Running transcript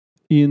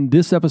In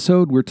this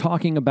episode, we're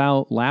talking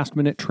about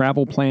last-minute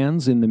travel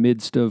plans in the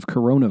midst of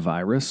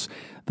coronavirus,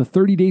 the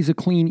 30 Days of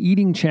Clean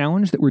Eating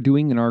Challenge that we're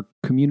doing in our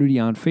community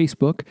on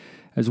Facebook,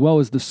 as well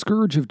as the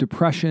scourge of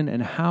depression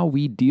and how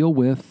we deal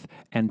with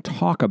and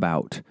talk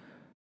about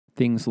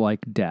things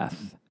like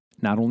death,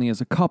 not only as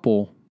a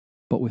couple,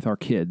 but with our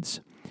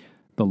kids.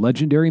 The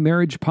Legendary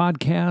Marriage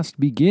Podcast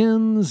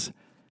begins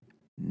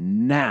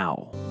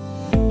now.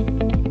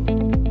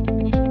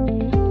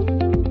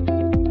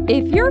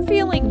 If you're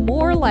feeling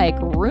more like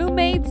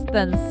roommates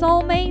than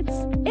soulmates,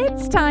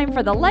 it's time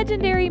for the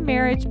Legendary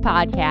Marriage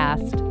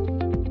Podcast.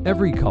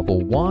 Every couple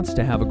wants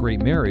to have a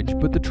great marriage,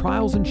 but the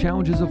trials and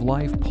challenges of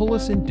life pull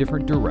us in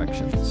different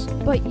directions.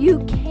 But you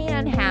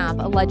can have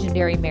a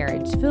legendary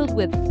marriage filled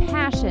with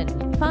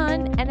passion,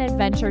 fun, and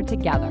adventure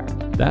together.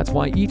 That's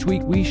why each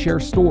week we share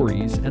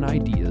stories and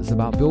ideas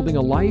about building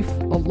a life,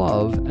 a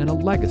love, and a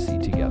legacy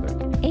together.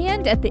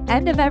 And at the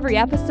end of every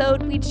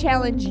episode, we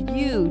challenge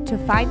you to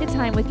find a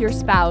time with your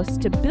spouse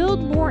to build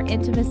more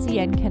intimacy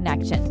and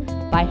connection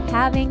by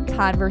having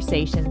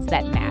conversations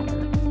that matter.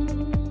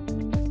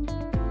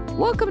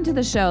 Welcome to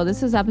the show.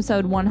 This is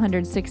episode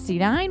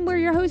 169. We're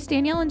your hosts,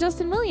 Danielle and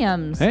Justin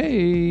Williams.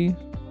 Hey.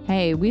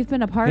 Hey, we've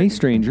been apart Hey,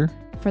 stranger.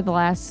 for the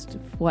last,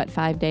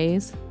 5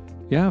 days?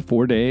 Yeah,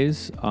 4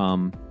 days.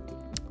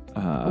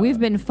 We've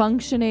been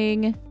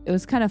functioning. It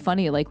was kind of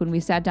funny. Like when we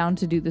sat down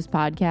to do this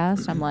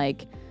podcast, I'm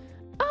like,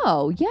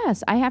 oh,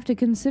 yes, I have to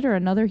consider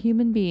another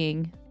human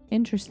being.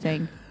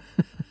 Interesting.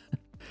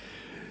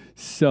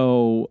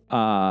 So,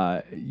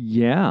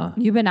 yeah.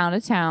 You've been out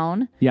of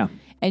town. Yeah.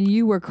 And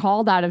you were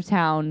called out of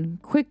town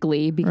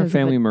quickly A because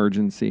family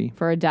emergency,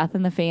 for a death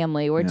in the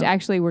family, which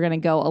actually we're going to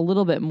go a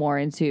little bit more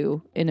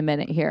into in a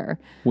minute here.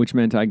 which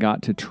meant I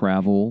got to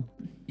travel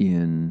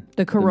in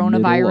The middle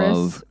coronavirus.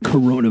 of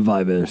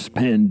coronavirus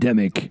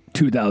pandemic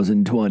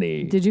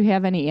 2020. Did you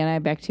have any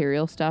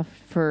antibacterial stuff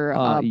for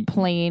a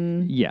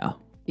plane? Yeah.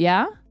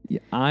 Yeah?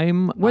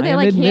 I'm Were they I am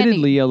like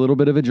admittedly a little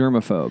bit of a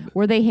germaphobe.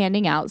 Were they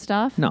handing out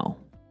stuff? No.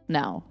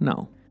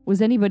 No.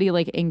 Was anybody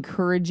like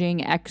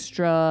encouraging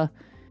extra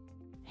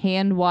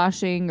hand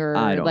washing or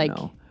I don't like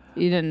know.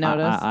 you didn't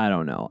notice? I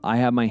don't know. I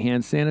have my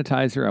hand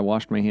sanitizer. I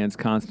wash my hands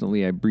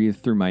constantly. I breathe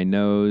through my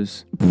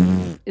nose.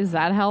 Is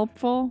that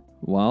helpful?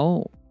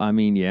 Well, I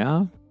mean,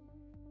 yeah.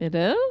 It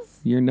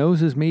is? Your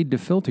nose is made to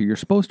filter. You're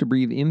supposed to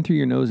breathe in through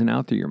your nose and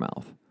out through your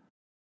mouth.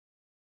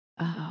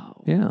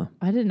 Oh. Yeah.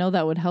 I didn't know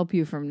that would help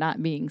you from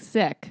not being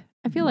sick.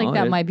 I feel like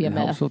that might be a it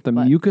myth. helps with the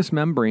but- mucous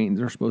membranes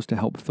are supposed to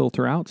help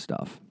filter out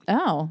stuff.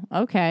 Oh,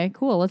 okay,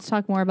 cool. Let's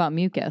talk more about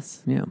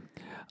mucus. Yeah.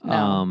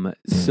 No.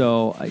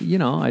 So,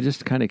 I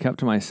just kind of kept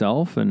to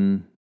myself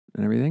and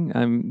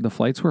everything. The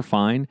flights were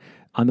fine.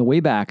 On the way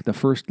back, the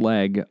first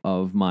leg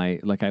of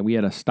we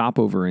had a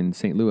stopover in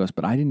St. Louis,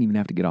 but I didn't even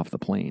have to get off the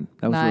plane.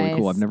 That was really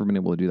cool. Nice. I've never been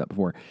able to do that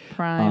before.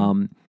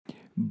 Prime.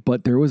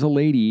 But there was a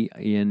lady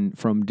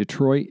from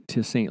Detroit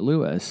to St.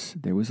 Louis.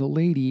 There was a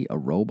lady a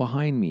row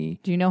behind me.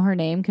 Do you know her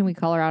name? Can we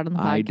call her out on the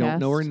podcast? I don't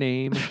know her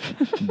name,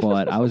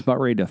 but I was about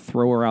ready to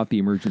throw her out the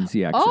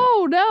emergency exit.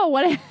 Oh, no.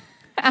 What?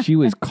 She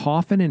was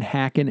coughing and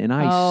hacking, and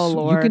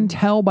you can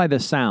tell by the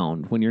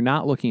sound when you're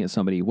not looking at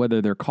somebody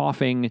whether they're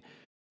coughing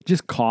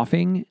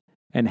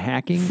and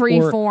hacking,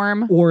 Free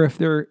form, or if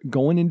they're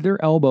going into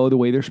their elbow the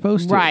way they're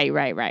supposed to. Right.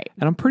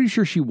 And I'm pretty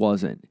sure she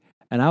wasn't,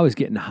 and I was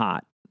getting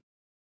hot.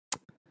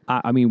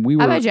 I mean, we I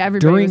were bet you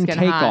everybody during was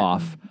getting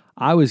takeoff.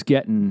 I was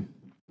getting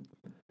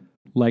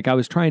I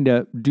was trying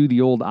to do the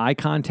old eye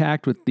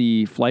contact with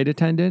the flight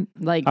attendant.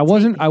 Like I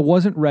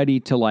wasn't ready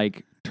to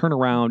turn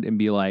around and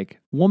be like,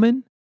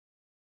 woman,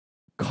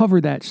 cover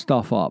that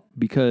stuff up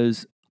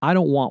because I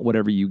don't want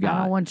whatever you got. I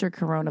don't want your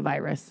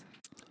coronavirus.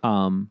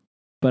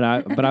 But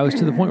I was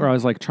to the point where I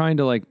was trying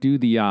to do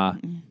the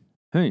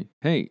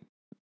hey,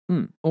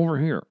 over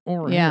here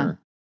to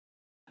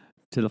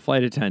the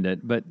flight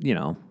attendant, but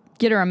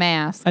Get her a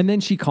mask. and then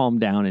she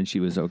calmed down and she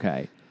was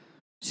okay.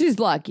 She's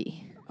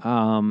lucky.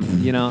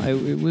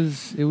 It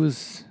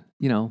was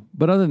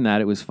but other than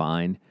that, it was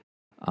fine.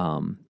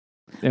 And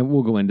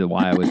we'll go into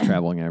why I was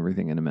traveling and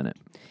everything in a minute.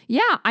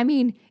 Yeah, I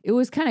mean, it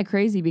was kind of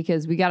crazy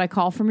because we got a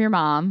call from your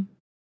mom.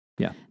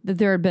 Yeah. That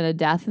there had been a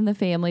death in the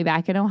family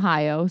back in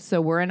Ohio.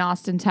 So we're in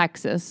Austin,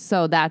 Texas.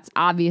 So that's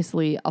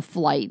obviously a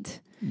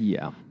flight.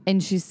 Yeah.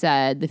 And she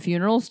said, the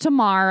funeral's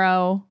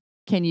tomorrow.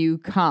 Can you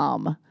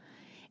come?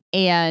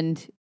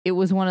 And it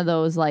was one of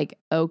those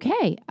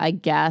okay, I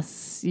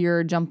guess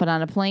you're jumping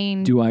on a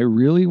plane. Do I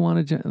really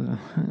want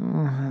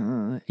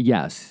to?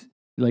 Yes.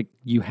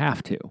 You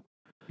have to.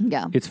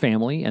 Yeah. It's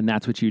family, and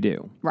that's what you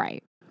do.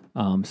 Right.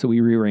 So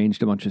we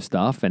rearranged a bunch of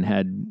stuff and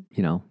had,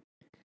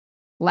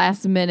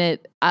 Last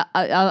minute.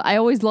 I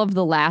always love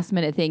the last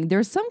minute thing.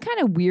 There's some kind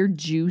of weird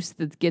juice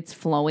that gets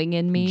flowing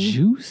in me.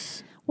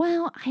 Juice?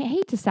 Well, I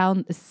hate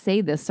to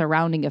say this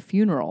surrounding a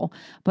funeral,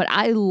 but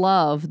I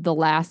love the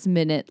last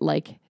minute,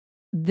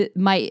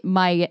 my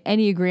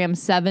Enneagram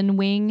 7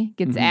 wing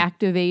gets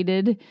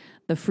activated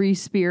the free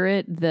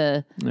spirit,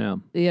 the Yeah.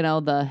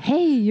 the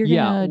hey, you're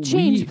gonna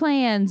change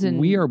plans and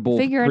we are both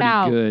figure it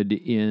out. good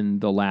in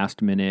the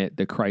last minute,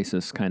 the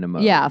crisis kind of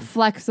mode. Yeah,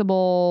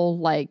 flexible.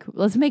 Like,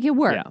 let's make it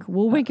work. Yeah.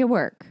 We'll make it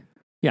work.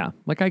 Yeah,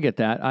 like I get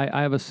that.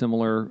 I have a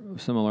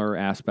similar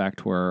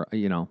aspect where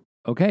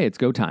okay, it's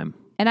go time.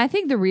 And I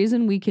think the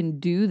reason we can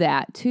do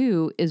that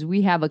too is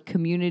we have a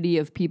community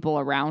of people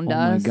around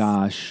us. Oh my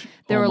gosh.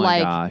 They were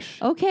like,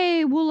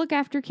 okay, we'll look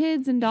after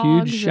kids and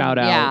dogs. Huge shout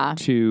out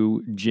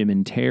to Jim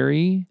and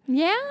Terry.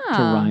 Yeah.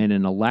 To Ryan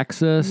and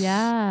Alexis.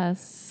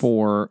 Yes.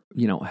 For,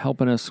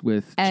 helping us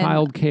with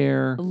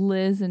childcare.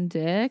 Liz and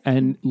Dick.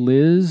 And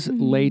Liz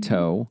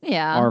Lato,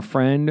 our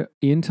friend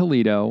in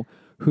Toledo,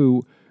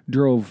 who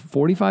drove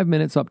 45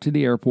 minutes up to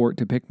the airport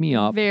to pick me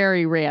up.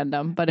 Very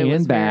random, but it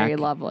was very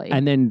lovely.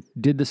 And then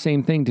did the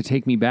same thing to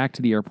take me back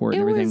to the airport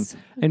and everything.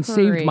 And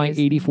saved my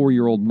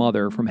 84-year-old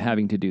mother from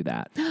having to do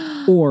that.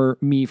 Or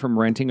me from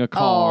renting a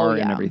car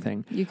and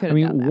everything. You could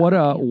have done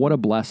that. What a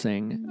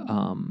blessing.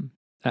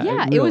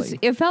 Really.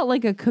 It felt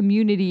like a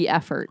community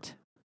effort.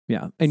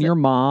 Yeah. And your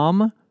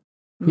mom,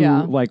 who,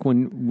 like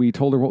when we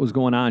told her what was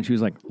going on, she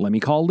was like, let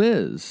me call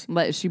Liz.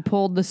 She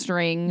pulled the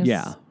strings.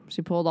 Yeah.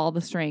 She pulled all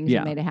the strings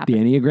and made it happen. The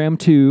Enneagram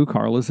 2,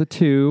 Carla's a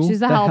 2. She's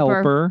the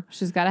helper.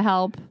 She's got to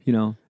help.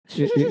 It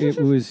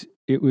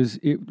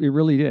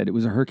really did. It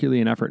was a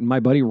Herculean effort. And my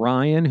buddy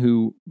Ryan,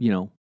 who,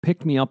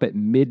 picked me up at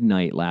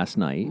midnight last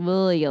night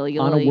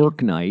on a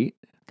work night.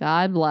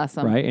 God bless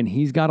him. Right. And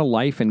he's got a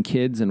life and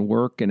kids and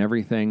work and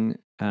everything.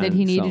 Did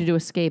he need to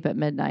escape at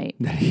midnight?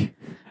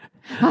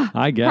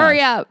 I guess.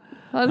 Hurry up.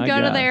 Let's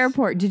go to the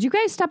airport. Did you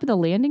guys stop at the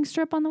landing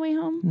strip on the way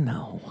home?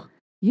 No.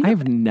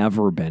 I've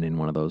never been in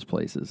one of those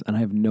places, and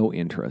I have no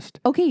interest.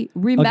 Okay,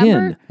 remember...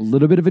 Again, a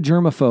little bit of a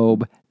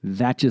germaphobe.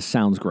 That just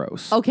sounds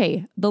gross.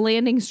 Okay, the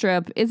landing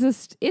strip is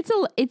it's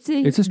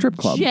a strip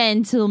club.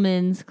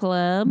 Gentleman's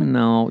club.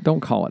 No, don't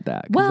call it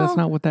that, because that's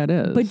not what that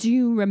is. But do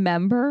you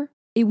remember?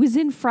 It was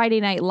in Friday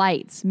Night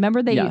Lights.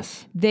 Remember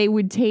they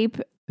would tape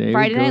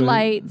Friday Night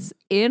Lights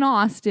in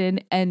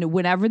Austin, and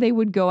whenever they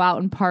would go out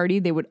and party,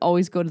 they would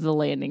always go to the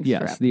landing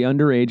strip. Yes, the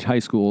underage high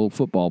school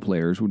football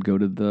players would go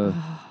to the...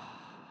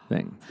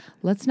 thing.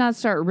 Let's not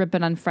start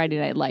ripping on Friday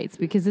Night Lights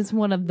because it's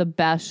one of the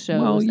best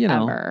shows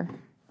ever.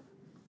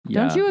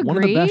 Yeah, don't you agree? One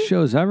of the best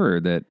shows ever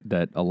that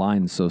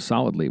aligns so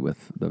solidly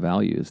with the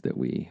values that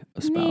we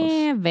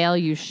espouse.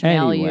 Values.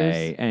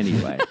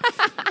 Anyway.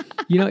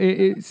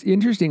 It's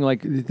interesting.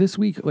 Like this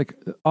week,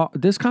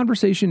 this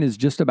conversation is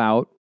just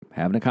about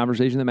having a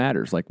conversation that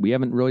matters. Like we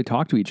haven't really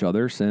talked to each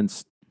other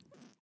since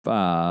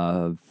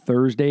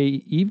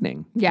Thursday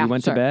evening. Yeah, we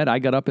went to bed. I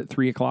got up at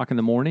 3:00 in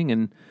the morning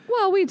and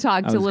we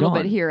talked a little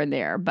bit here and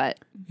there, but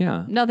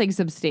nothing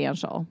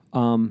substantial.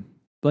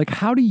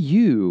 How do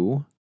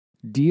you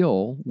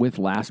deal with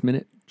last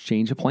minute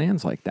change of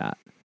plans like that?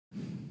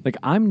 Like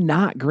I'm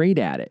not great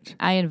at it.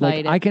 I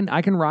invite it.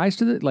 I can rise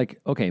to the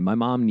okay, my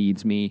mom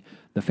needs me,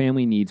 the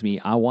family needs me.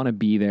 I want to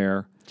be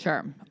there.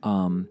 Sure.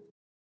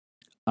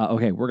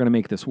 Okay, we're going to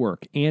make this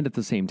work. And at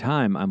the same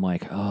time, I'm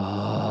like,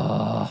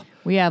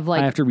 we have I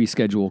have to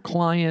reschedule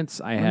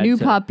clients. I had new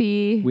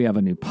puppy. We have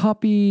a new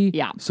puppy.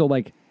 Yeah. So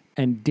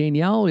and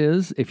Danielle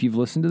is, if you've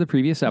listened to the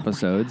previous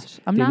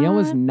episodes, Danielle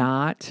is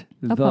not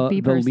the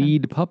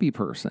lead puppy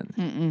person.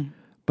 Mm-mm.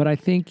 But I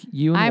think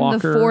you and I'm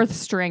Walker... the fourth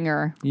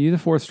stringer. You the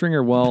fourth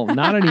stringer. Well,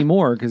 not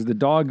anymore because the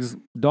dog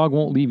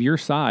won't leave your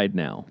side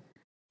now.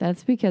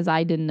 That's because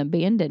I didn't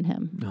abandon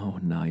him. Oh,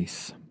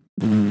 nice.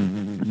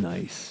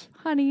 Nice.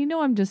 Honey,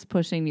 I'm just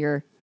pushing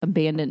your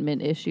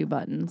abandonment issue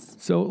buttons.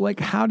 So,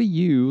 how do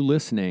you,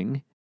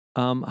 listening,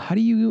 how do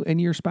you and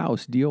your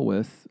spouse deal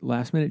with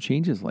last minute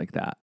changes like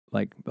that?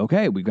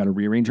 Okay, we've got to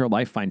rearrange our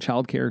life, find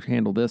childcare,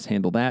 handle this,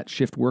 handle that,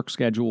 shift work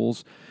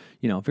schedules,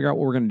 figure out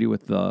what we're going to do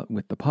with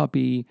the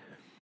puppy,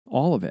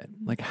 all of it.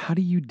 How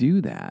do you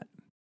do that?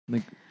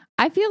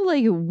 I feel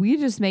like we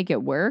just make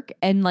it work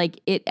and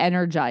it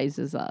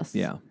energizes us.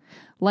 Yeah.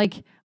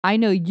 I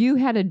know you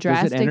had a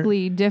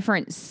drastically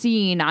different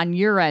scene on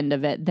your end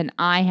of it than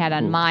I had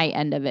on my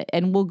end of it.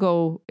 And we'll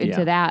go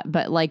into that.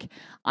 But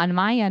on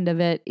my end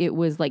of it, it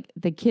was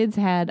the kids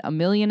had a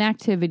million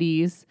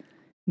activities,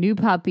 new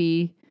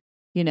puppy,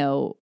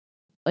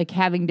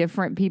 having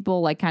different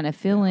people kind of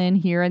fill in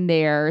here and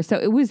there. So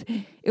it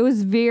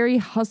was very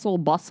hustle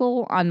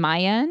bustle on my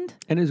end.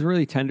 And it was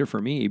really tender for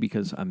me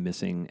because I'm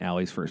missing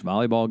Allie's first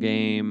volleyball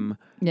game.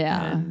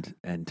 Yeah.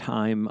 And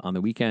time on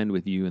the weekend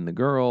with you and the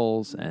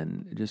girls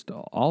and just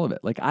all of it.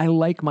 I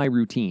like my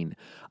routine.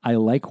 I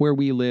like where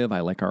we live.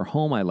 I like our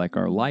home. I like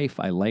our life.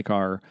 I like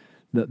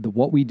the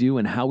what we do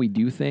and how we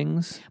do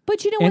things.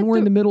 But and we're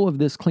in the middle of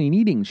this clean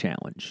eating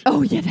challenge.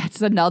 Oh yeah,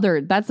 that's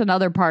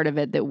another part of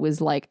it that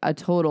was a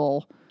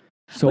total.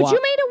 So but you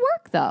made it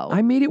work though.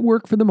 I made it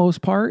work for the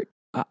most part.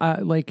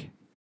 I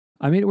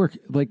made it work.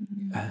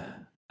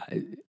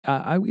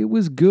 It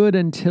was good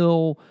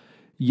until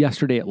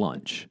yesterday at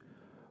lunch,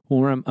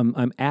 when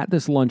I'm at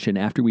this luncheon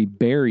after we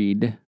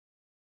buried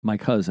my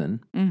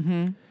cousin,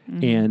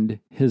 and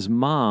his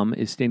mom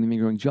is standing there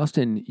going,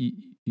 Justin,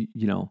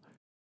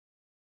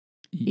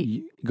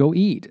 go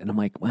eat. And I'm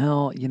like,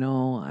 well,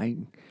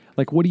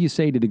 what do you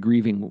say to the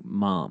grieving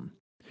mom?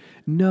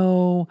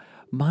 No,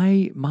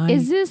 my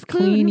is this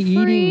clean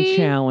gluten-free? eating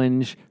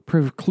challenge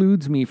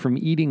precludes me from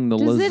eating the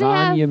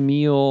lasagna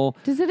meal.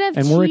 Does it have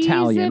and cheese we're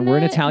Italian. in We're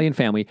an it? Italian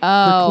family.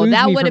 Oh, Precludes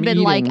that me would have from been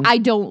eating. like, I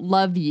don't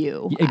love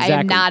you. Exactly. I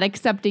am not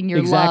accepting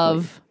your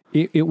love.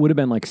 It would have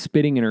been like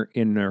spitting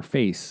in her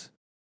face.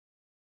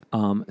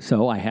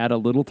 So I had a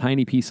little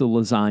tiny piece of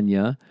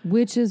lasagna,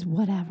 which is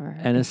whatever,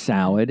 and a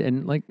salad,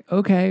 and like,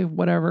 okay,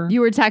 whatever.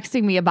 You were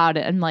texting me about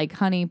it, and like,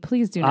 honey,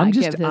 please do not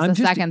give this a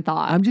second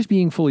thought. I'm just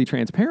being fully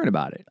transparent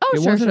about it. Oh,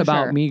 it sure, wasn't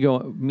about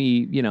sure.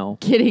 me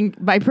getting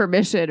by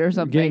permission or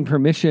something. Getting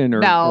permission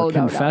or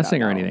confessing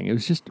no. or anything. It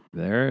was just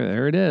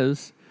there. It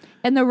is.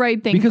 And the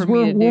right thing because for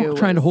me to do we're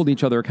trying to hold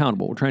each other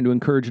accountable. We're trying to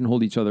encourage and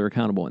hold each other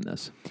accountable in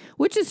this,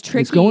 which is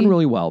tricky. It's going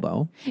really well,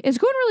 though. It's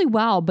going really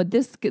well, but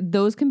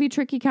those can be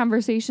tricky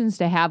conversations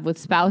to have with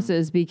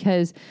spouses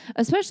because,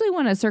 especially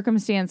when a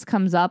circumstance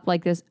comes up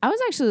like this. I was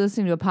actually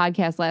listening to a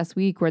podcast last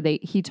week where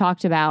he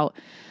talked about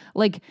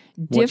like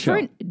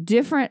different,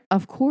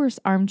 of course,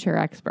 Armchair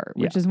Expert,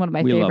 which is one of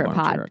my favorite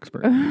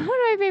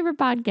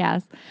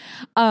podcasts.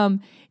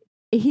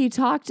 He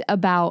talked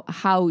about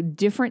how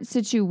different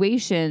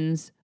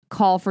situations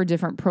call for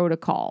different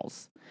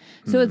protocols.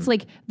 So it's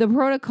like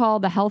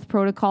the health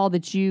protocol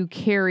that you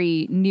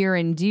carry near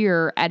and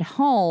dear at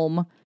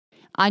home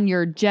on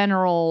your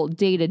general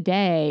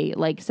day-to-day,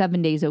 like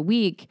 7 days a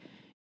week,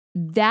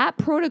 that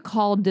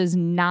protocol does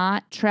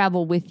not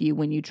travel with you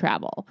when you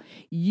travel.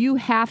 You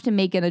have to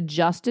make an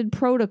adjusted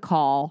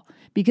protocol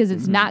because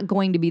it's not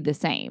going to be the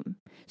same.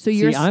 So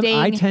you're staying.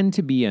 I tend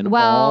to be an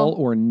all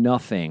or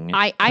nothing.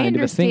 I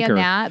understand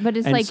that, but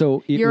it's and like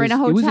so you're in a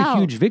hotel. It was a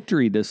huge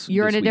victory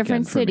You're in a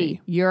different city.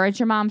 You're at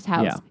your mom's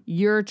house. Yeah.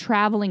 You're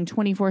traveling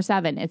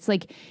 24/7. It's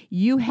like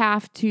you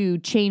have to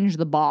change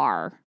the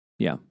bar.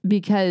 Yeah.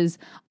 Because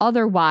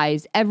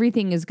otherwise,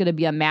 everything is going to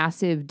be a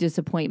massive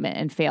disappointment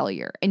and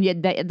failure. And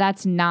yet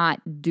that's not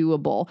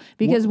doable.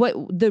 Because what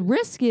the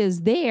risk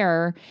is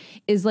there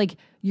is like,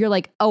 you're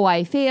like, oh,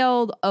 I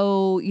failed.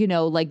 Oh,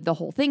 like the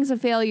whole thing's a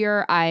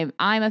failure. I'm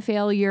a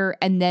failure.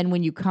 And then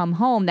when you come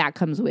home, that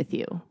comes with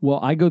you. Well,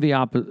 I go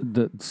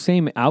the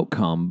same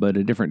outcome, but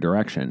a different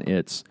direction.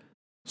 It's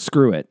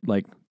screw it.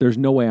 Like, there's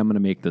no way I'm going to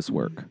make this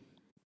work.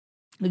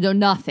 No,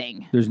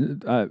 nothing. There's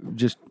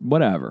just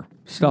whatever.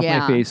 Stuff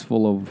my face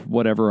full of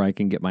whatever I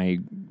can get my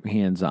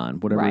hands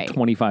on. Whatever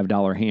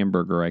 $25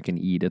 hamburger I can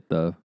eat at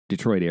the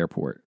Detroit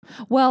airport.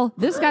 Well,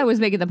 this guy was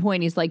making the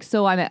point. He's like,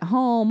 so I'm at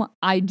home.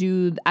 I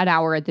do an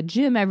hour at the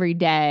gym every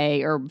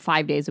day or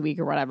 5 days a week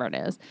or whatever it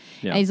is.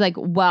 Yeah. And he's like,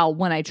 well,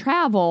 when I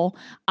travel,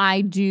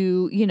 I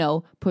do,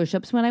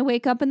 push-ups when I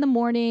wake up in the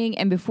morning.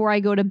 And before I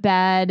go to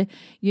bed,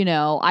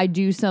 I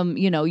do some,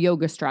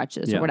 yoga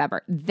stretches or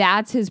whatever.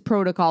 That's his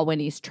protocol when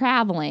he's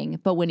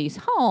traveling. But when he's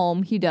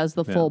home, he does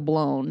the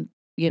full-blown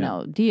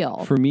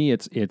deal. For me,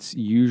 it's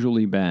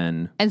usually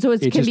been, and so it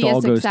can be a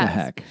success. Goes to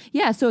heck.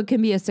 Yeah, so it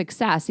can be a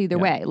success either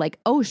way. Like,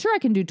 oh, sure, I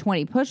can do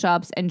 20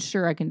 push-ups, and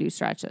sure, I can do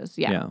stretches.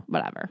 Yeah.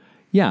 Whatever.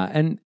 Yeah,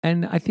 and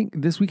I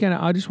think this weekend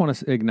I just want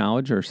to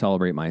acknowledge or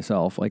celebrate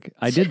myself. Like,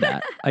 I did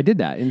that.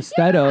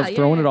 Instead of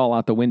throwing it all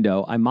out the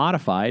window, I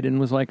modified and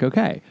was like,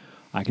 okay,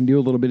 I can do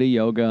a little bit of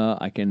yoga.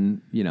 I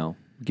can,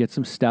 get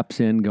some steps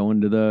in,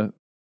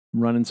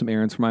 running some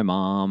errands for my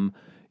mom.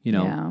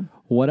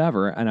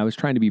 Whatever. And I was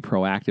trying to be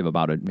proactive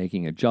about it,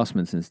 making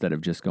adjustments instead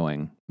of just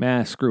going,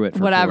 screw it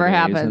for whatever 4 days,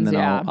 happens, and then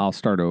I'll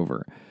start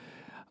over.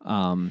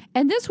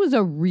 And this was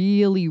a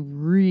really,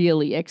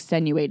 really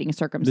extenuating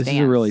circumstance. This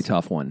is a really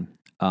tough one.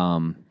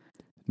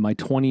 My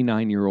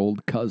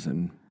 29-year-old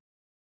cousin,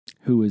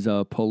 who is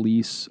a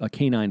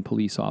canine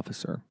police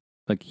officer,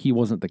 like he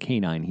wasn't the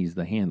canine, he's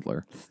the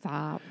handler.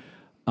 Stop.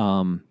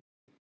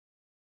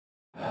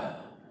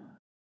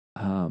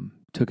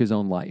 Took his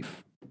own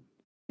life.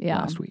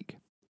 Last week.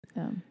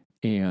 Yeah.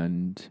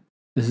 And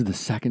this is the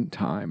second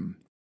time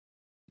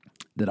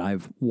that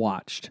I've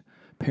watched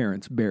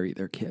parents bury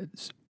their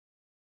kids.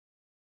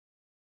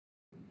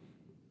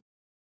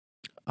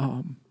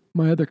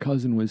 My other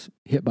cousin was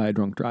hit by a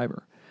drunk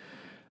driver.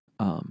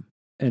 And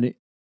it,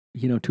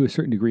 to a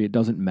certain degree, it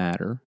doesn't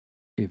matter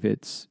if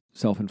it's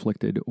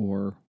self-inflicted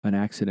or an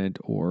accident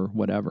or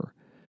whatever.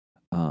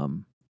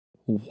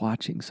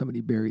 Watching somebody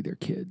bury their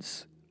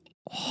kids.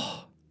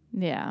 Oh.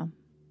 Yeah.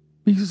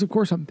 Because, of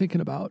course, I'm thinking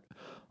about,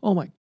 oh,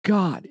 my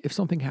God, if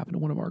something happened to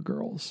one of our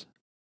girls.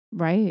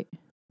 Right.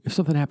 If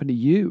something happened to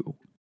you.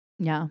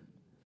 Yeah.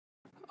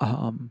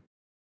 And,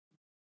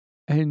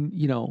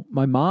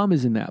 my mom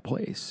is in that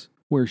place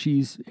where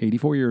she's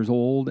 84 years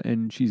old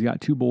and she's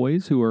got 2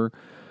 boys who are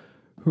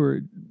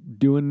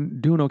doing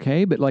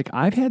okay. But, like,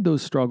 I've had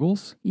those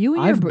struggles.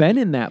 I've been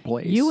in that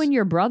place. You and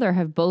your brother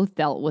have both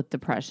dealt with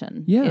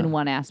depression in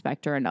one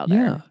aspect or another.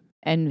 Yeah.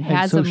 And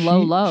had some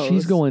low lows.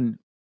 She's going,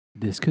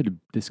 this could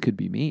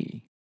be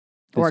me.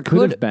 Or it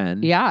could have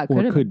been. Yeah,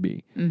 it could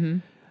be.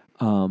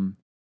 Mm-hmm.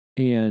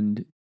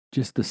 And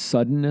just the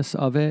suddenness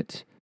of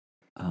it,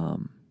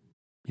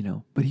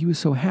 but he was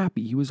so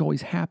happy. He was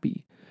always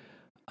happy.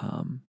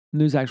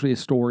 there's actually a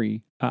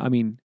story.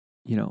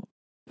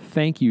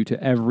 Thank you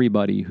to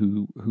everybody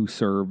who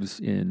serves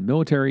in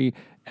military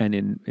and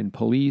in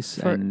police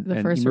and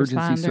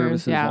emergency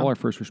services, all our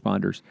first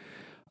responders.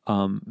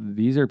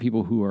 These are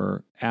people who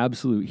are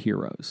absolute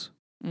heroes.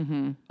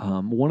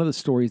 Mm-hmm. One of the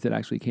stories that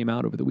actually came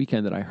out over the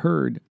weekend that I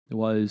heard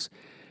was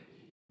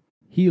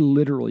he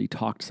literally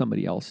talked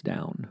somebody else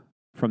down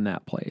from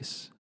that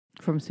place.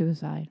 From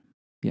suicide.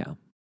 Yeah.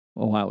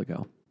 A while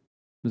ago.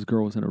 This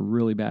girl was in a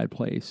really bad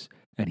place,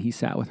 and he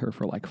sat with her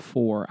for like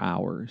 4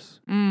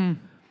 hours.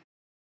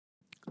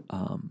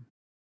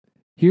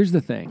 Here's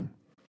the thing.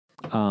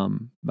 I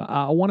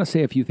want to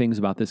say a few things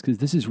about this because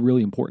this is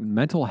really important.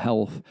 Mental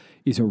health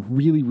is a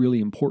really,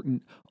 really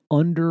important,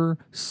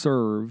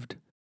 underserved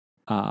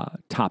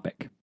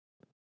topic.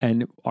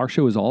 And our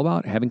show is all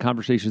about having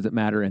conversations that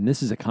matter. And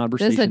this is a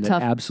conversation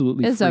that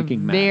absolutely freaking matters.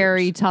 It's a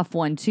very tough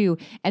one, too.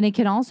 And it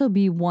can also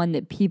be one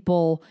that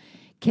people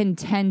can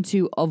tend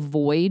to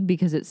avoid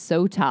because it's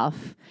so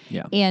tough.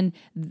 Yeah. And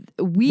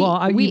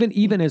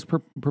even as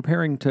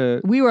preparing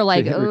to we were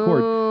like, hit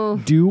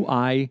record, do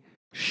I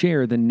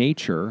share the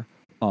nature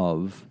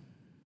of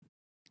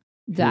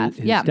death?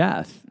 His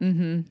death?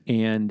 Mm-hmm.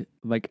 And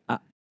like,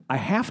 I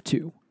have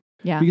to.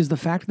 Yeah. Because the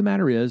fact of the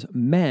matter is,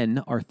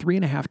 men are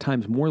 3.5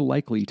 times more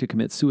likely to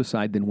commit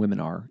suicide than women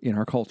are in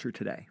our culture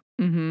today.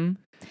 Mm-hmm.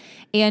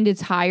 And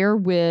it's higher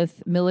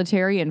with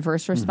military and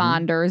first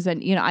responders.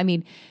 And,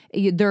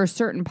 there are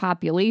certain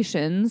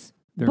populations,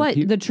 but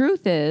the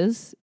truth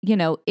is,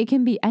 it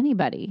can be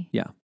anybody.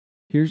 Yeah.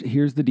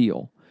 Here's the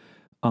deal.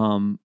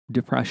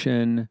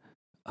 Depression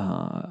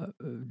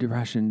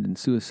and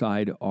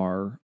suicide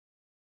are,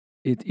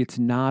 it's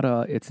not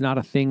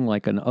a thing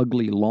like an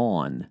ugly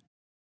lawn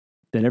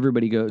that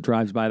everybody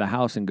drives by the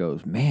house and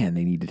goes, man,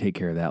 they need to take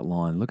care of that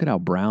lawn. Look at how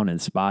brown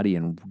and spotty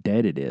and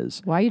dead it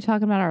is. Why are you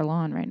talking about our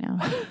lawn right now?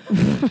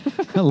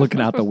 I'm looking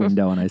out the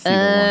window and I see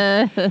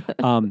the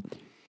lawn.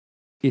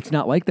 It's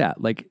not like that.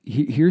 Like,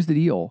 here's the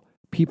deal.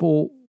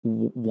 People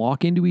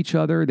walk into each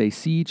other, they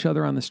see each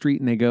other on the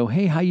street and they go,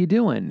 hey, how you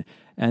doing?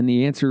 And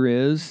the answer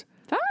is,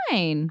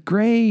 fine.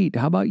 Great.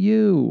 How about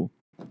you?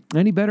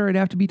 Any better, I'd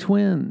have to be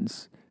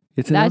twins.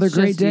 It's another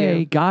great day.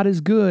 You. God is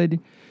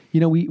good.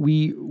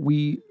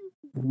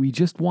 We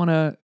just want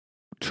to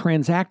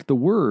transact the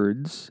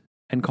words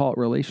and call it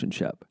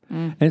relationship.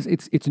 And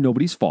it's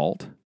nobody's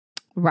fault.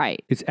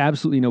 Right. It's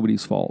absolutely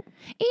nobody's fault.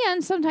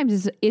 And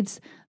sometimes it's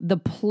the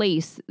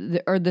place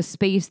or the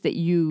space that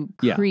you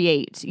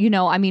create.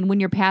 Yeah. When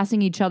you're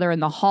passing each other in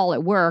the hall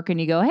at work and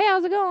you go, hey,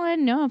 how's it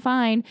going? No, I'm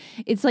fine.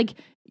 It's like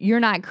you're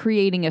not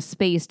creating a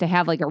space to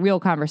have like a real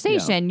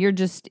conversation. Yeah. You're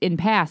just in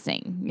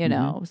passing,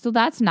 Mm-hmm. So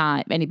that's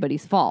not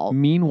anybody's fault.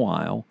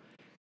 Meanwhile,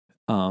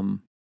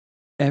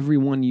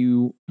 everyone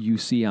you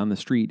see on the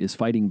street is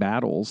fighting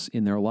battles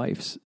in their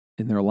lives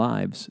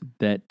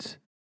that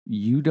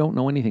you don't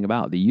know anything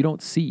about, that you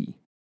don't see.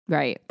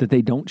 Right. That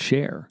they don't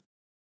share.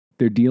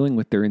 They're dealing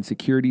with their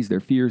insecurities, their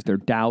fears, their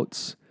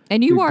doubts.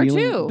 And you are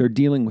too. They're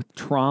dealing with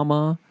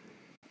trauma,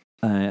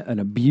 and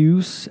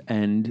abuse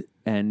and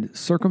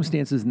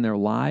circumstances in their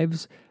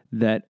lives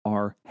that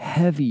are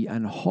heavy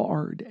and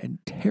hard and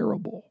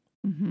terrible.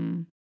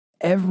 Mm-hmm.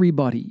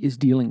 Everybody is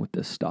dealing with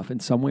this stuff in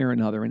some way or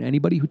another, and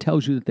anybody who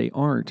tells you that they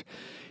aren't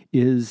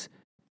is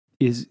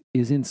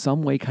in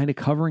some way kind of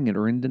covering it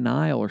or in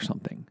denial or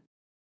something.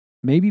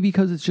 Maybe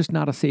because it's just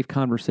not a safe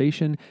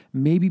conversation,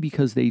 maybe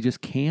because they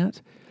just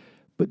can't,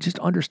 but just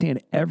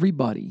understand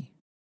everybody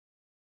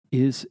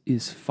is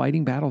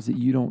fighting battles that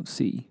you don't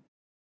see.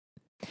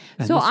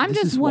 And so I'm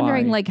just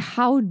wondering, like,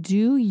 how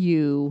do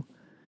you...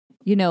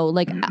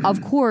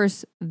 of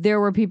course, there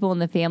were people in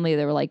the family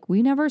that were like,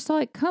 we never saw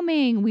it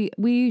coming.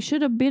 We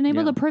should have been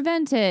able to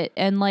prevent it.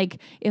 And like,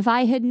 if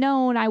I had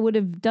known, I would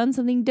have done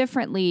something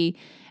differently.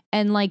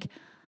 And like,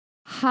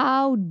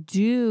 how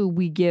do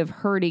we give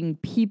hurting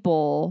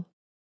people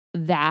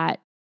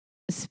that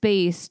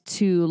space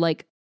to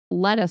like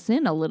let us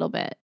in a little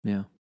bit?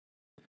 Yeah.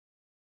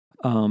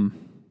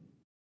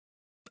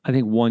 I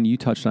think one, you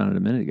touched on it a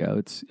minute ago.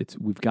 It's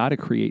we've got to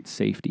create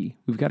safety.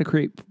 We've got to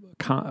create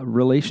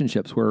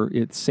relationships where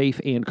it's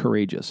safe and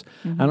courageous.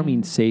 Mm-hmm. I don't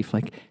mean safe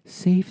like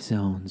safe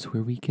zones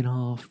where we can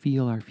all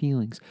feel our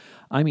feelings.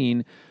 I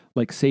mean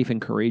like safe and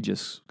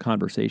courageous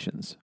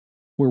conversations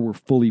where we're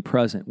fully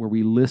present, where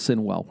we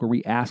listen well, where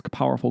we ask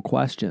powerful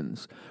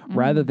questions,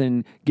 rather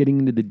than getting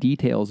into the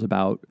details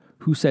about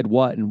who said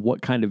what and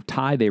what kind of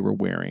tie they were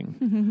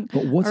wearing.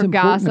 But what's or important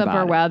gossip about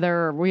or it? weather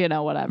or,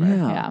 whatever.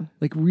 Yeah.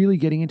 Like really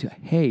getting into,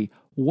 hey,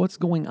 what's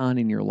going on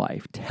in your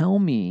life? Tell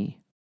me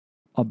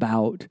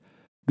about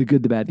the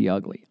good, the bad, the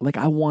ugly. Like,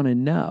 I want to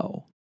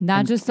know.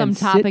 Not just some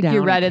topic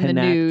you read in the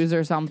news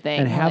or something.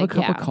 And have a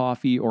cup of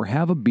coffee or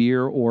have a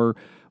beer or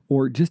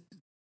just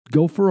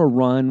go for a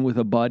run with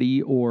a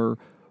buddy or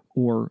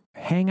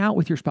hang out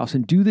with your spouse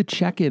and do the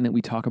check-in that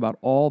we talk about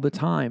all the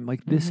time.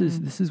 Like, this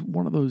is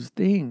one of those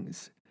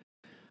things.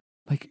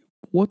 Like,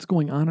 what's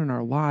going on in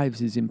our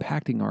lives is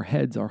impacting our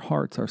heads, our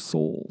hearts, our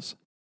souls.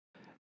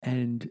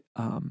 And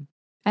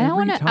And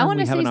every time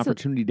we have an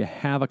opportunity to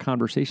have a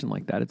conversation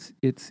like that,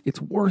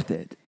 it's worth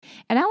it.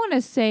 And I want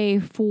to say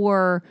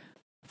for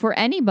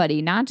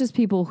anybody, not just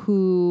people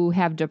who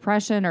have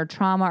depression or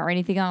trauma or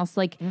anything else,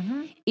 like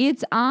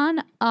it's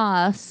on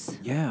us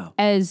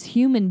as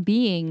human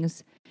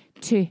beings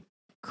to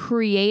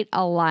create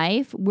a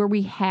life where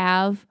we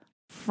have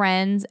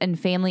friends and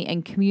family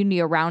and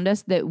community around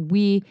us that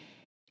we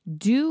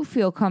do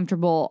feel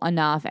comfortable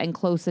enough and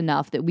close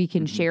enough that we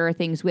can share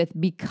things with,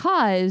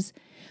 because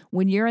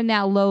when you're in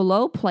that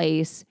low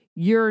place,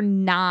 you're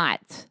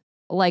not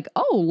like,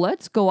 oh,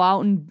 let's go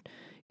out and,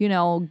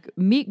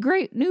 meet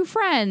great new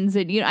friends.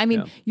 And,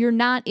 you're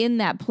not in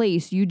that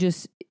place. You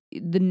just,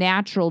 the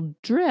natural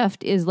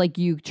drift is like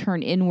you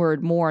turn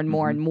inward more and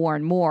more and more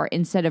and more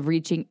instead of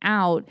reaching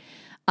out.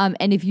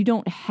 And if you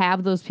don't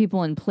have those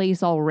people in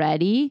place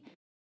already,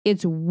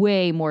 it's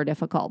way more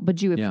difficult.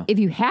 But if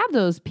you have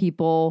those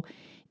people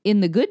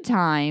in the good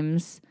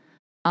times,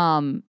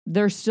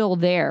 they're still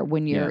there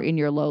when you're in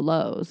your low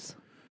lows.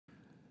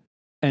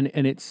 And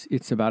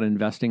it's about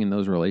investing in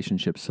those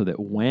relationships so that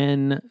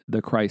when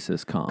the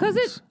crisis comes,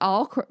 because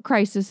all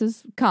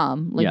crises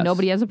come, like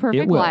nobody has a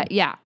perfect life.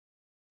 Yeah.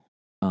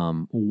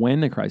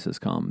 When the crisis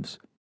comes,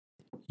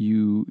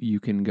 you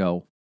can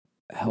go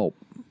help.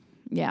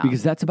 Yeah.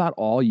 Because that's about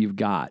all you've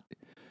got.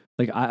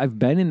 Like I've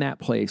been in that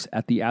place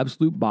at the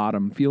absolute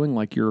bottom, feeling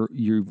like you're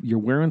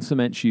wearing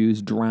cement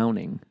shoes,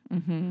 drowning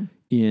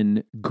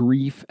in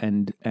grief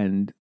and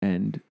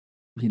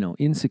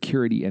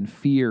insecurity and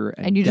fear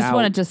and you just doubt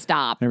want it to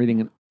stop and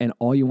everything, and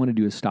all you want to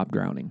do is stop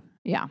drowning.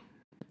 Yeah.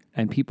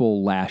 And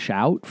people lash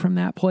out from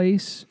that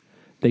place.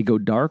 They go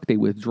dark. They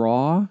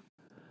withdraw.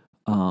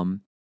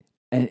 And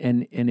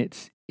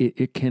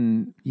it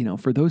can,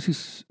 for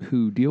those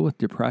who deal with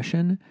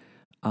depression,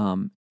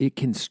 it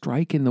can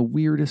strike in the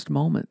weirdest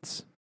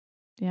moments.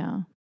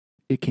 Yeah.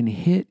 It can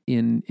hit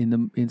in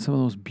some of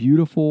those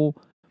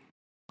beautiful,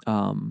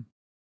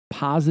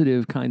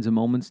 positive kinds of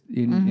moments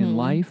in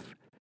life.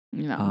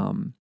 Yeah.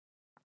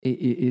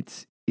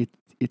 It's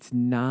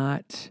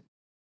not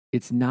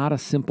a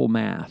simple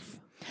math.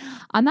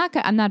 I'm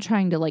not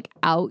trying to like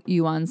out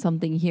you on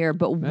something here,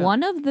 but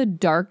one of the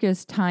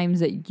darkest times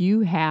that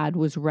you had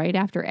was right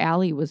after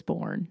Allie was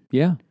born.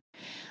 Yeah.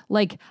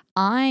 Like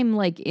I'm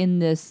like in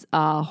this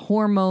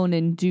hormone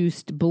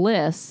induced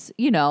bliss,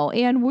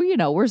 and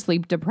we're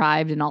sleep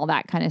deprived and all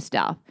that kind of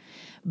stuff.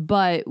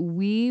 But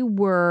we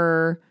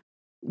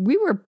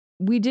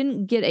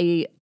didn't get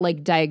a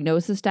like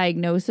diagnosis,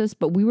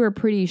 but we were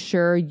pretty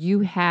sure you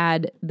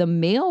had the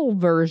male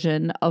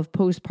version of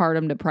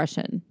postpartum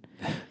depression.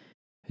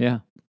 Yeah.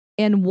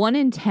 And 1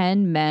 in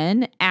 10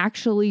 men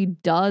actually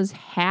does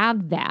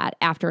have that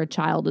after a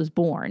child is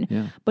born.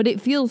 Yeah. But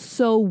it feels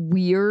so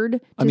weird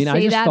to say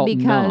I just that felt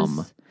because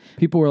numb.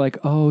 People were like,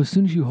 oh, as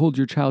soon as you hold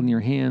your child in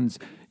your hands,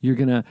 you're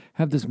going to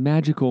have this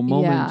magical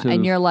moment.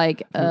 And you're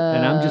like,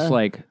 And I'm just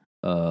like,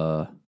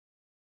 I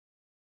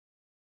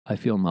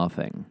feel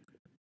nothing.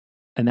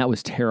 And that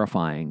was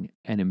terrifying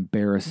and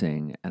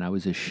embarrassing. And I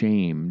was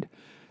ashamed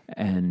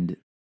and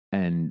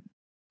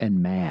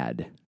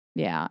mad.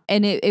 Yeah.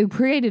 And it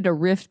created a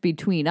rift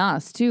between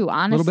us too,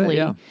 honestly. A little bit,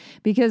 yeah.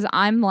 Because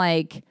I'm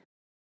like,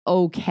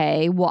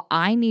 okay, well,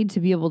 I need to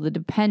be able to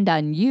depend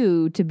on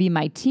you to be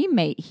my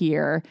teammate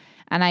here.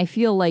 And I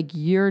feel like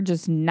you're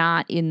just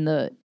not in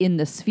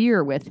the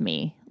sphere with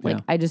me. Like,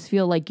 I just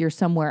feel like you're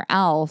somewhere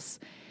else.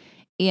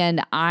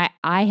 And I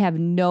have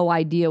no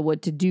idea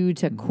what to do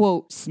to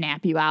quote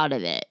snap you out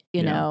of it,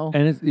 you know.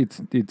 And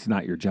it's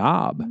not your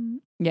job.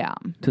 Yeah.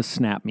 To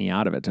snap me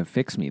out of it, to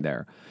fix me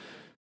there.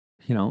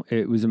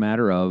 It was a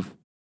matter of,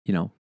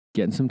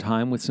 getting some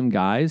time with some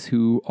guys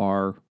who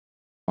are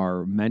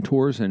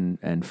mentors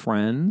and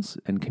friends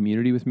and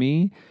community with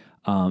me.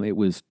 It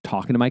was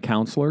talking to my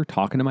counselor,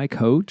 talking to my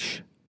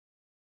coach.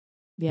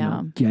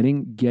 Yeah.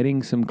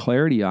 Getting some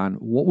clarity on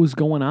what was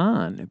going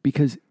on,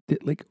 because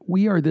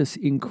we are this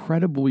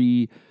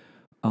incredibly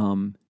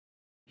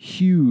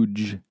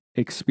huge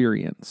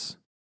experience.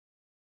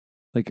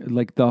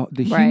 Like the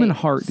human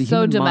heart, the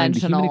human mind, the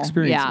human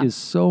experience is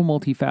so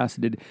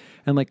multifaceted,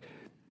 and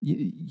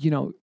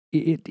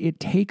it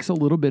takes a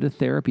little bit of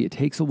therapy, it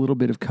takes a little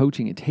bit of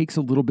coaching, it takes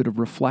a little bit of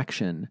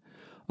reflection,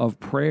 of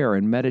prayer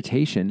and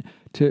meditation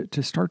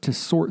to start to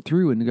sort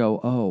through and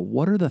go, oh,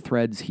 what are the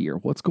threads here?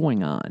 What's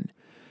going on?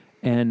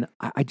 And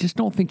I just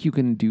don't think you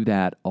can do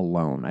that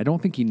alone. I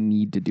don't think you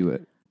need to do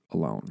it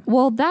alone.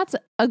 Well, that's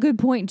a good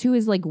point too,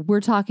 is like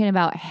we're talking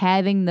about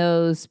having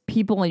those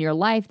people in your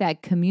life,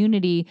 that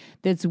community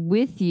that's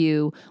with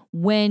you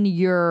when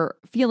you're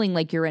feeling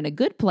like you're in a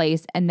good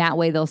place, and that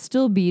way they'll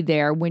still be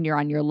there when you're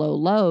on your low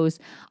lows.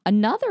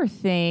 Another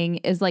thing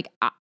is like,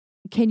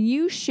 can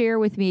you share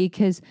with me,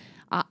 because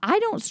I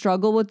don't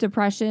struggle with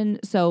depression,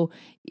 so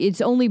it's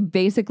only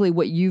basically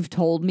what you've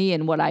told me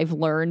and what I've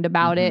learned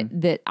about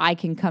it that I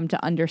can come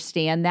to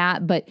understand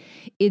that. But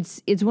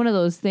it's one of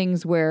those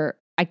things where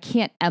I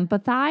can't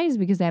empathize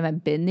because I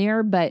haven't been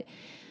there. But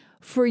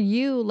for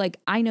you, like,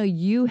 I know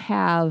you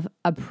have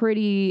a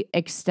pretty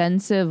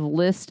extensive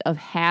list of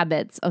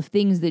habits of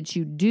things that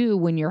you do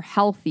when you're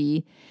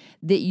healthy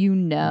that you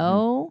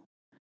know,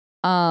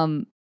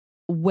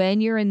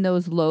 when you're in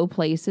those low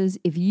places,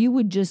 if you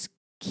would just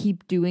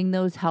keep doing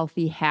those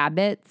healthy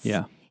habits,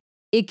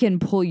 it can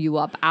pull you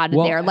up out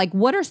of there. Like,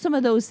 what are some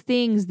of those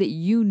things that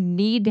you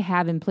need to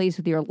have in place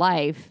with your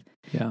life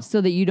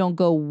so that you don't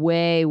go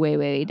way, way,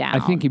 way down? I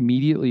think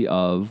immediately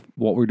of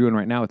what we're doing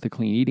right now with the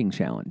clean eating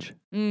challenge.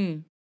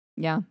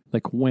 Yeah.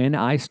 Like when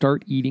I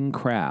start eating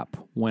crap,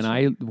 when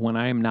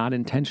I am not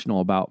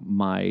intentional about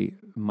my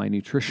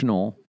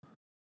nutritional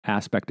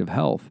aspect of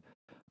health,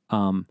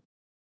 I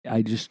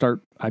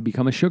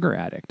become a sugar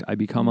addict. I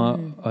become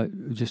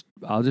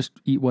I'll just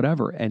eat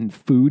whatever. And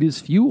food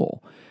is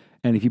fuel.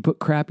 And if you put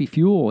crappy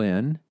fuel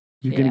in,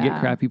 you're going to get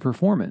crappy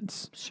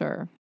performance.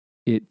 Sure.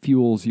 It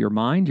fuels your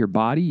mind, your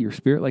body, your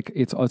spirit. Like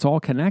it's all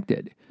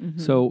connected.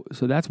 So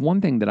that's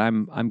one thing that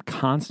I'm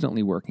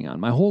constantly working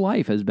on. My whole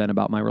life has been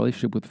about my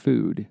relationship with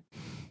food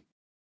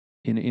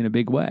in a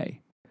big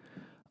way.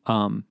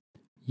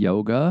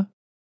 Yoga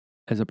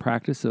as a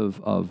practice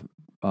of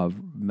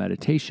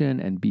meditation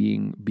and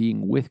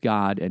being with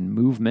God and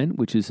movement,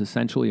 which is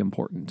essentially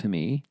important to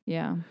me.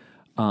 Yeah.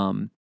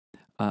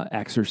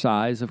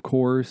 Exercise, of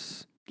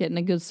course. Getting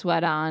a good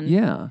sweat on.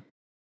 Yeah.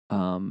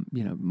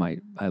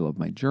 I love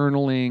my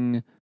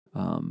journaling,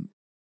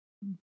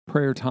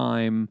 prayer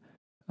time,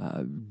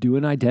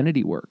 doing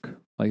identity work.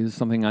 Like this is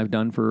something I've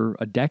done for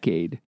a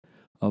decade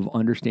of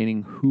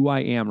understanding who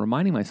I am,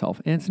 reminding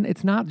myself. And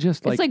it's not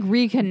just like... It's like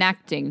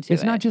reconnecting to it.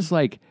 It's not just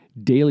like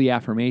daily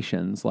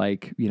affirmations,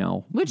 like,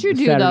 which you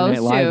do Saturday those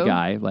Night Live too.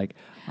 Guy, like,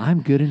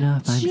 I'm good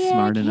enough, I'm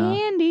smart enough.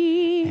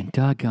 Candy. And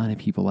doggone it,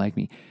 people like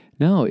me.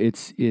 No,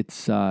 it's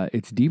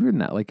deeper than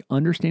that. Like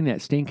understanding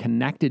that, staying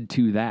connected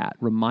to that,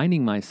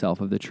 reminding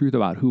myself of the truth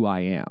about who I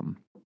am.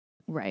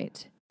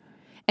 Right.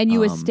 And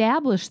you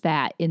establish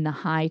that in the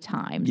high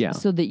times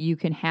so that you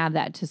can have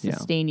that to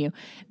sustain you.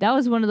 That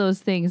was one of those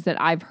things that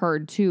I've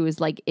heard too, is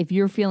like, if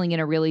you're feeling in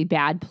a really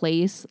bad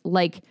place,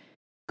 like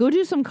go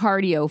do some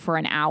cardio for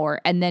an hour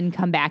and then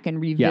come back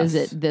and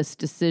revisit this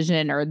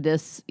decision or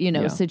this,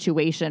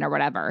 situation or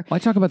whatever. Well, I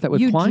talk about that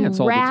with clients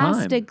all the time. You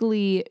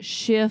drastically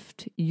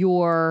shift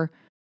your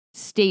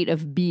state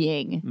of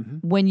being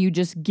when you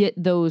just get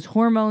those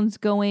hormones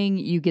going,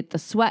 you get the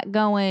sweat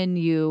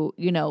going,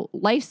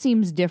 life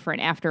seems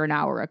different after an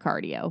hour of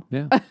cardio.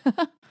 Yeah.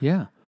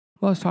 Yeah.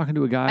 Well, I was talking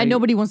to a guy. And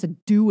nobody wants to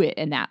do it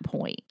in that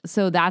point.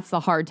 So that's the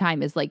hard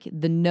time, is like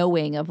the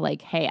knowing of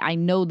like, hey, I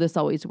know this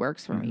always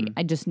works for me.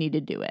 I just need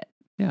to do it.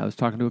 Yeah. I was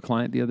talking to a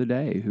client the other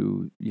day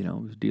who,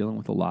 was dealing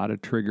with a lot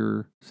of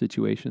trigger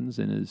situations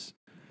in his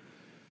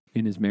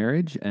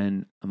marriage.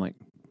 And I'm like,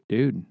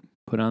 dude,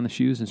 put on the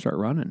shoes and start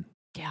running.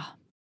 Yeah.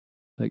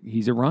 Like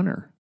he's a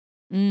runner.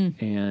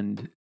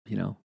 And,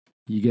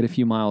 you get a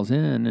few miles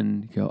in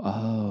and you go,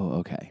 oh,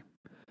 okay.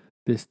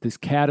 This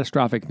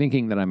catastrophic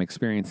thinking that I'm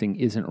experiencing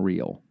isn't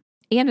real.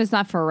 And it's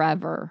not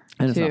forever.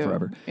 And it's not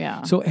forever.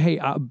 Yeah. So,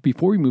 hey,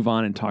 before we move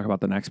on and talk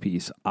about the next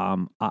piece,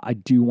 I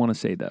do want to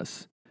say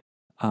this.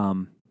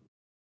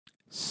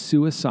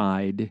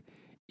 Suicide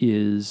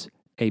is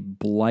a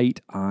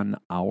blight on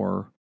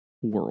our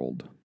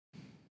world.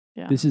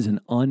 Yeah. This is an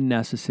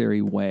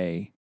unnecessary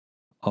way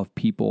of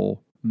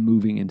people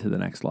moving into the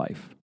next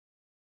life.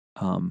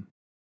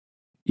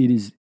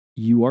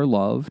 You are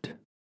loved.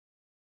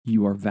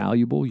 You are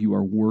valuable. You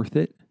are worth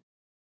it.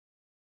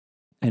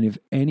 And if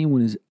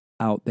anyone is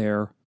out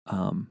there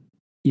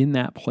in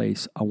that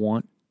place, I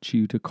want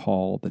you to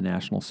call the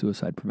National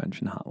Suicide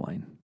Prevention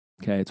Hotline.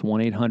 Okay, it's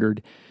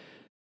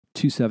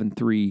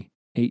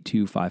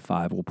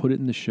 1-800-273-8255. We'll put it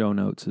in the show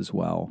notes as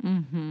well.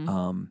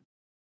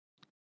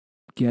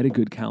 Get a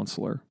good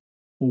counselor.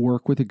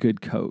 Work with a good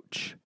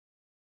coach.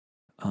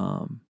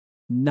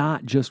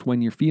 Not just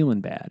when you're feeling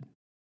bad,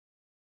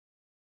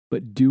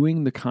 but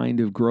doing the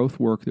kind of growth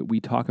work that we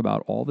talk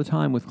about all the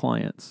time with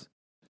clients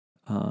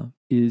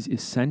is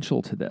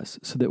essential to this,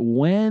 so that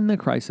when the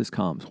crisis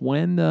comes,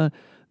 when the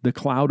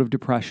cloud of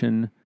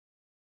depression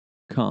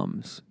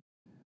comes,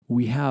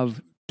 we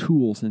have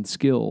tools and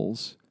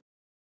skills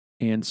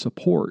and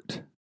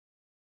support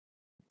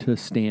to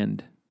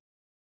stand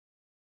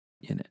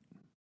in it.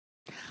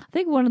 I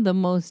think one of the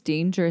most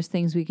dangerous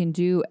things we can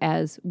do,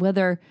 as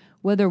whether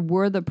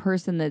we're the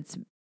person that's,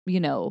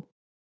 in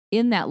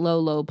that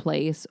low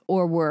place,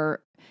 or we're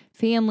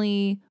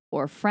family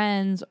or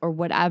friends or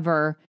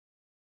whatever,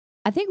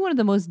 I think one of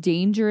the most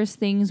dangerous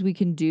things we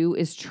can do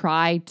is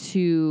try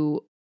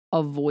to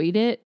avoid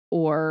it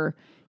or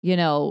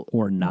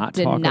not denial.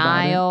 Talk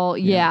about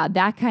it. Yeah,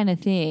 that kind of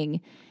thing.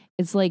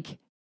 It's like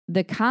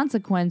the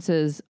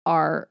consequences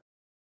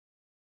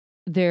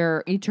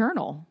they're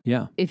eternal.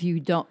 Yeah. If you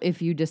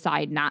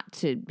decide not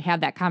to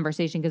have that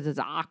conversation because it's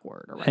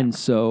awkward or whatever. And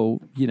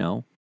so,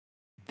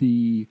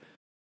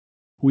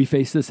 we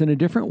faced this in a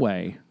different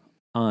way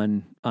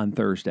on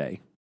Thursday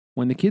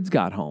when the kids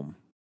got home.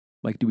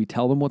 Like, do we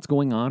tell them what's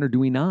going on or do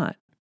we not?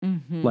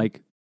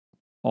 Like,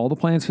 all the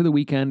plans for the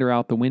weekend are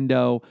out the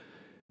window.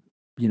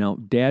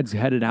 Dad's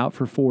headed out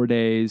for 4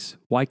 days.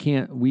 Why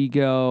can't we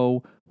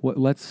go? Why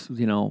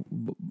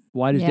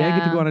does Dad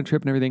get to go on a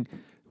trip and everything?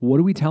 What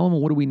do we tell him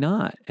and what do we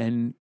not?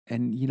 And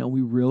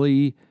we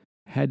really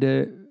had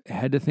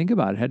to think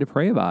about it, had to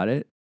pray about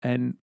it.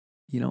 And,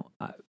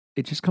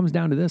 it just comes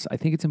down to this. I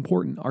think it's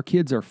important. Our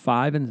kids are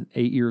 5 and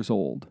 8 years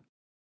old.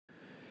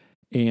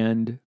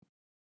 And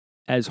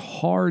as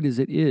hard as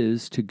it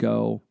is to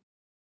go,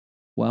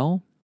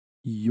 well,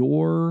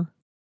 you're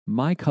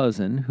my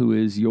cousin, who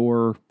is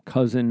your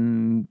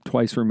cousin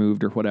twice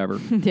removed or whatever,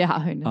 yeah,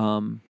 I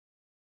know.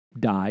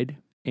 Died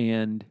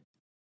and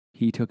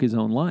he took his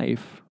own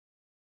life,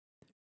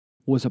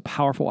 was a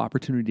powerful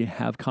opportunity to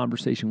have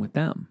conversation with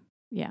them.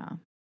 Yeah.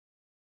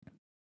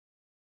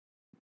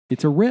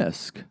 It's a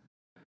risk,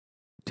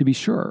 to be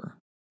sure.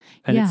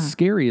 And it's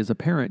scary as a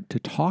parent to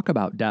talk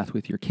about death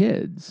with your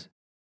kids.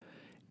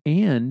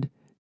 And,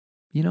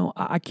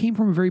 I came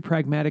from a very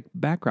pragmatic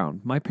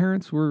background. My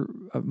parents were,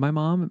 my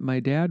mom, my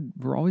dad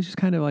were always just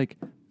kind of like,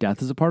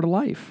 death is a part of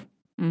life.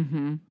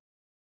 Mm-hmm.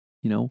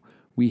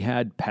 We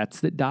had pets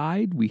that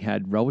died. We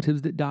had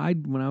relatives that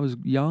died when I was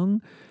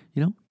young.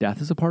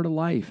 Death is a part of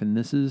life. And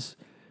this is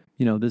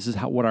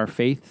what our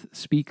faith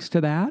speaks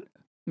to that.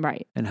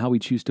 Right. And how we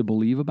choose to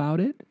believe about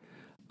it,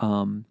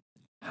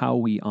 how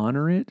we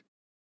honor it,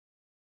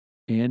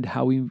 and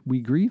how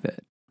we grieve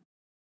it.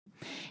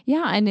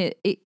 Yeah. And it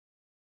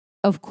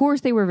of course,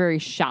 they were very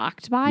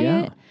shocked by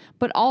it,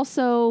 but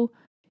also,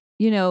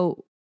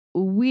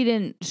 we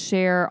didn't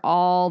share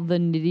all the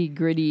nitty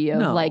gritty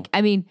of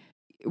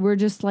we're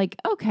just like,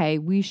 okay,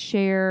 we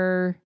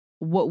share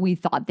what we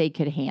thought they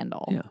could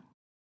handle. Yeah.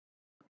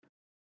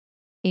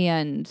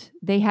 And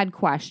they had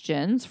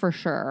questions for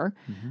sure,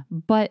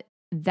 but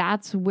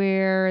that's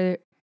where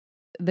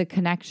the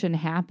connection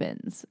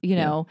happens,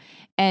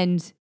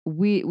 and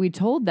we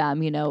told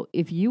them,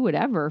 if you would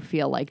ever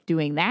feel like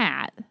doing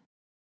that,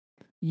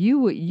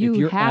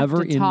 you have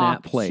ever to in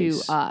talk that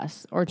place, to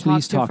us or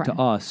please talk to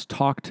us,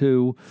 talk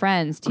to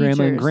friends, grandma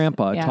teachers, and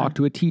grandpa, talk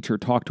to a teacher,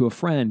 talk to a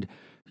friend,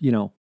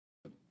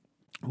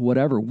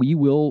 whatever. We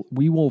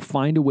will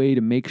find a way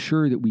to make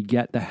sure that we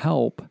get the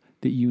help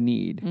that you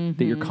need,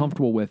 that you're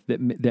comfortable with,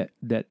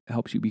 that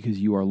helps you, because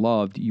you are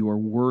loved, you are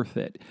worth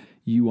it,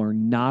 you are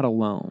not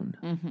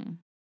alone,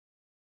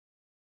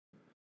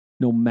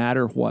 no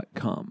matter what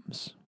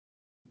comes.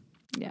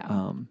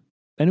 Yeah.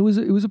 And it was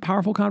a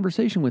powerful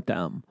conversation with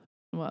them.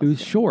 Well, it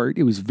was short.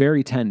 It was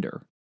very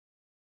tender.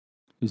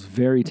 It was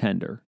very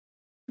tender.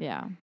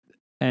 Yeah.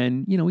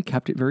 And, we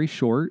kept it very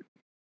short.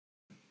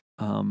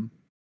 But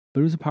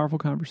it was a powerful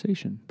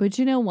conversation. But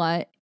you know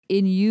what?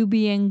 In you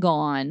being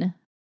gone,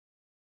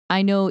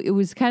 I know it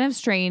was kind of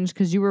strange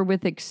because you were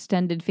with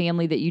extended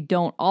family that you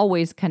don't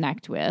always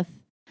connect with.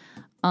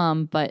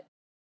 But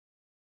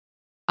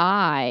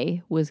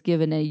I was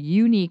given a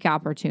unique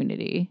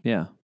opportunity.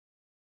 Yeah.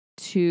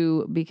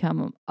 To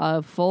become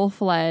a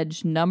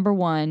full-fledged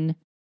 #1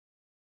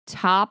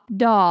 top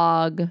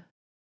dog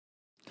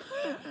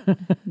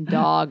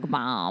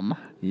mom.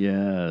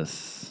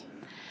 Yes.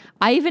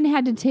 I even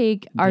had to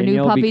take our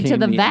Danielle new puppy to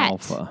the vet.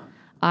 Alpha.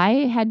 I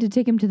had to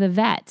take him to the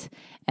vet.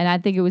 And I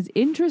think it was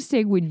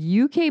interesting when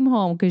you came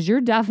home, because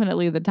you're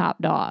definitely the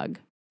top dog,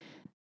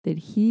 that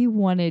he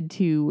wanted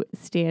to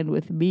stand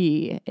with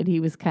me. And he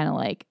was kind of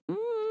like, I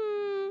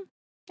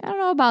don't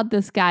know about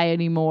this guy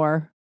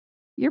anymore.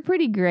 You're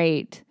pretty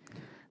great.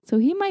 So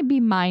he might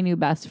be my new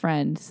best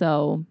friend.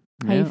 So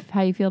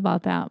how you feel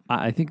about that?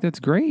 I think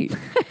that's great.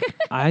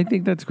 I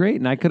think that's great.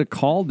 And I could have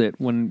called it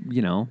when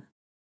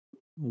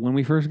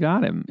we first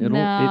got him.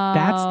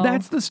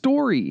 That's the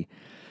story.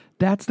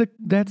 That's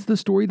the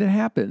story that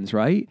happens,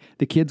 right?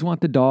 The kids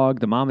want the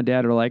dog. The mom and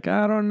dad are like,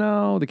 I don't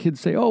know. The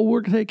kids say, oh,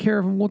 we're going to take care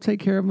of him. We'll take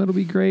care of him. It'll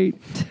be great.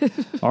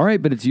 All right,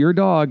 but it's your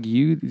dog.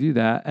 You do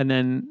that. And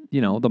then,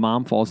 the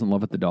mom falls in love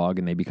with the dog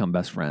and they become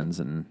best friends.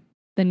 And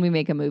then we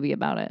make a movie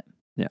about it.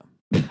 Yeah.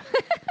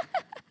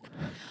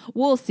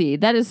 We'll see.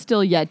 That is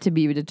still yet to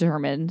be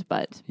determined,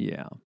 but.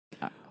 Yeah.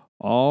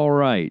 All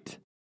right.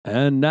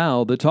 And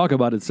now the Talk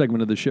About It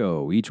segment of the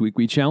show. Each week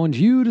we challenge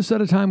you to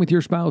set a time with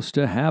your spouse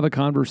to have a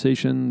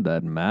conversation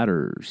that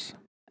matters.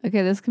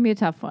 Okay, this can be a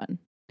tough one.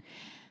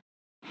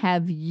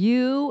 Have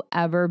you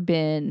ever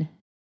been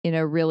in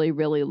a really,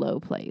 really low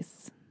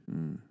place?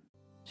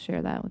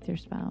 Share that with your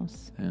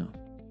spouse. Yeah.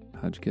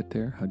 How'd you get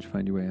there? How'd you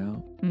find your way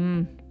out?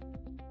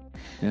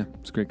 Yeah,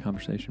 it's a great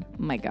conversation.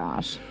 Oh my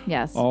gosh.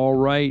 Yes. All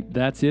right.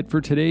 That's it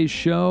for today's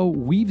show.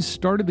 We've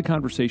started the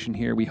conversation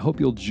here. We hope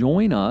you'll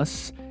join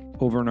us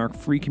over in our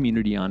free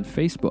community on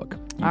Facebook.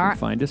 You can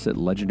find us at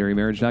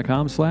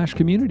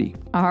legendarymarriage.com/community.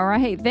 All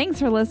right. Thanks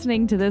for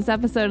listening to this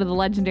episode of the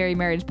Legendary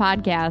Marriage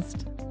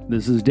Podcast.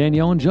 This is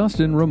Danielle and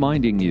Justin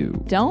reminding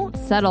you, don't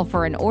settle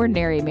for an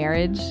ordinary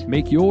marriage.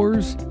 Make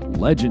yours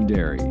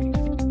legendary.